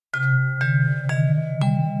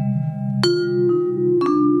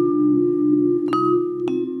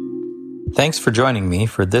Thanks for joining me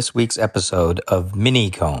for this week's episode of Mini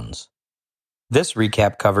Cones. This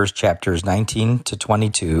recap covers chapters 19 to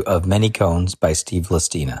 22 of Many Cones by Steve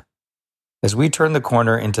Listina. As we turn the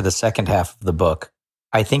corner into the second half of the book,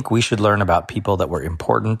 I think we should learn about people that were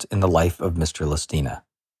important in the life of Mr. Listina.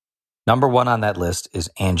 Number one on that list is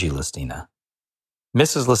Angie Listina.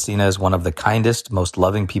 Mrs. Listina is one of the kindest, most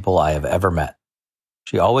loving people I have ever met.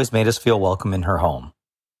 She always made us feel welcome in her home.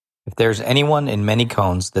 If there's anyone in Many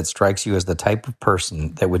Cones that strikes you as the type of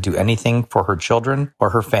person that would do anything for her children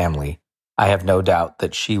or her family, I have no doubt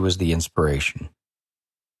that she was the inspiration.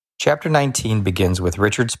 Chapter 19 begins with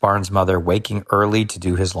Richard Sparn's mother waking early to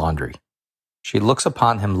do his laundry. She looks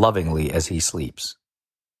upon him lovingly as he sleeps.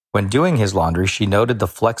 When doing his laundry, she noted the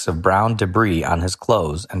flecks of brown debris on his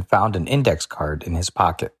clothes and found an index card in his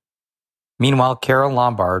pocket. Meanwhile, Carol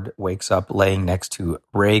Lombard wakes up laying next to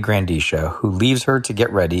Ray Grandisha, who leaves her to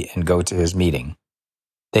get ready and go to his meeting.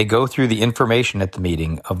 They go through the information at the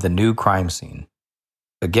meeting of the new crime scene.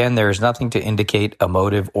 Again, there is nothing to indicate a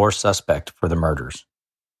motive or suspect for the murders.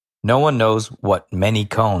 No one knows what Many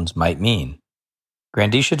Cones might mean.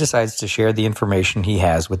 Grandisha decides to share the information he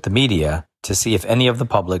has with the media to see if any of the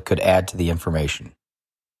public could add to the information.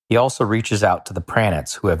 He also reaches out to the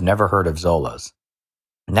Pranets, who have never heard of Zola's.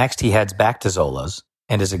 Next, he heads back to Zola's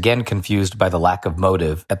and is again confused by the lack of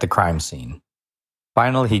motive at the crime scene.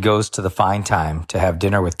 Finally, he goes to the Fine Time to have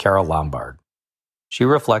dinner with Carol Lombard. She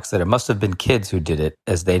reflects that it must have been kids who did it,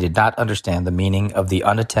 as they did not understand the meaning of the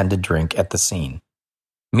unattended drink at the scene.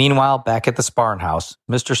 Meanwhile, back at the Sparn house,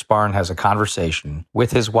 Mr. Sparn has a conversation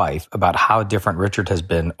with his wife about how different Richard has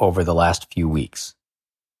been over the last few weeks.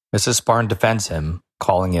 Mrs. Sparn defends him,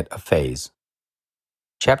 calling it a phase.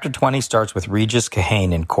 Chapter 20 starts with Regis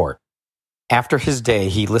Kahane in court. After his day,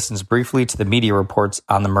 he listens briefly to the media reports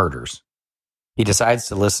on the murders. He decides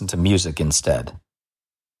to listen to music instead.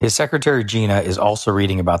 His secretary Gina is also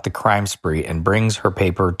reading about the crime spree and brings her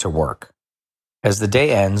paper to work. As the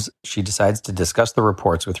day ends, she decides to discuss the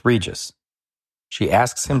reports with Regis. She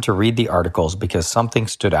asks him to read the articles because something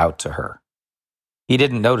stood out to her. He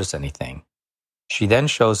didn't notice anything. She then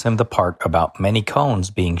shows him the part about Many Cones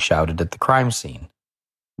being shouted at the crime scene.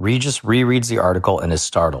 Regis rereads the article and is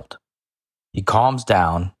startled. He calms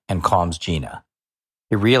down and calms Gina.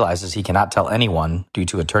 He realizes he cannot tell anyone due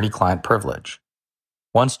to attorney-client privilege.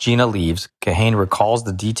 Once Gina leaves, Kahane recalls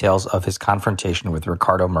the details of his confrontation with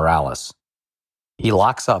Ricardo Morales. He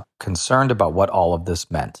locks up, concerned about what all of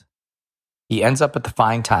this meant. He ends up at the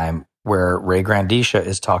Fine Time, where Ray Grandisha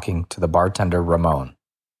is talking to the bartender Ramon.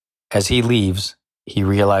 As he leaves, he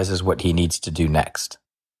realizes what he needs to do next.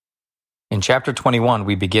 In chapter 21,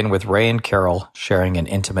 we begin with Ray and Carol sharing an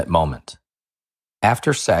intimate moment.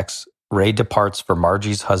 After sex, Ray departs for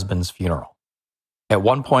Margie's husband's funeral. At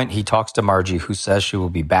one point, he talks to Margie, who says she will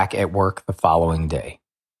be back at work the following day.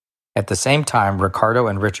 At the same time, Ricardo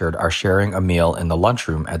and Richard are sharing a meal in the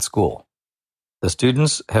lunchroom at school. The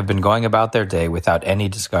students have been going about their day without any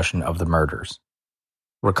discussion of the murders.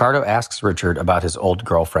 Ricardo asks Richard about his old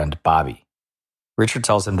girlfriend, Bobby. Richard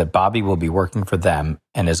tells him that Bobby will be working for them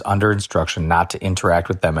and is under instruction not to interact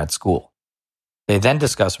with them at school. They then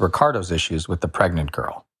discuss Ricardo's issues with the pregnant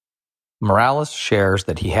girl. Morales shares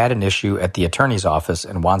that he had an issue at the attorney's office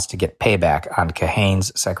and wants to get payback on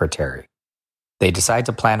Kahane's secretary. They decide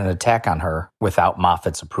to plan an attack on her without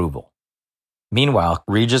Moffat's approval. Meanwhile,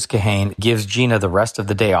 Regis Kahane gives Gina the rest of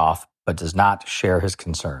the day off, but does not share his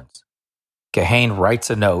concerns. Kahane writes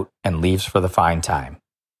a note and leaves for the Fine Time.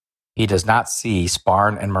 He does not see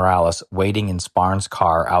Sparn and Morales waiting in Sparn's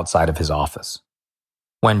car outside of his office.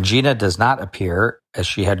 When Gina does not appear, as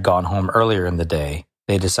she had gone home earlier in the day,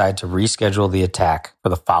 they decide to reschedule the attack for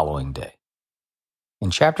the following day. In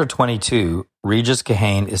chapter 22, Regis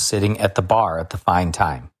Kahane is sitting at the bar at the Fine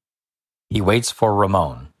Time. He waits for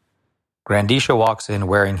Ramon. Grandisha walks in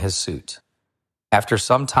wearing his suit. After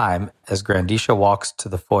some time, as Grandisha walks to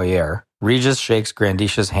the foyer, Regis shakes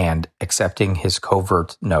Grandisha's hand, accepting his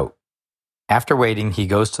covert note. After waiting, he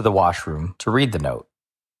goes to the washroom to read the note.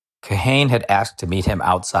 Kahane had asked to meet him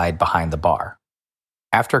outside behind the bar.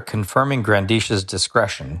 After confirming Grandisha's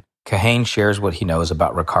discretion, Kahane shares what he knows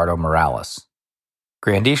about Ricardo Morales.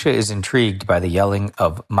 Grandisha is intrigued by the yelling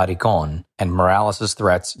of maricón and Morales'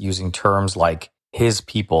 threats using terms like his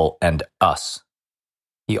people and us.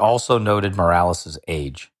 He also noted Morales'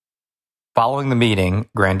 age. Following the meeting,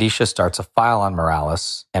 Grandisha starts a file on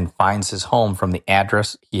Morales and finds his home from the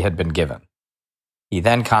address he had been given. He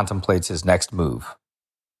then contemplates his next move.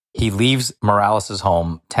 He leaves Morales'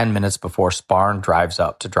 home 10 minutes before Sparn drives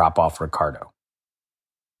up to drop off Ricardo.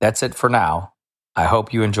 That's it for now. I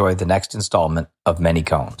hope you enjoy the next installment of Many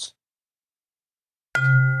Cones.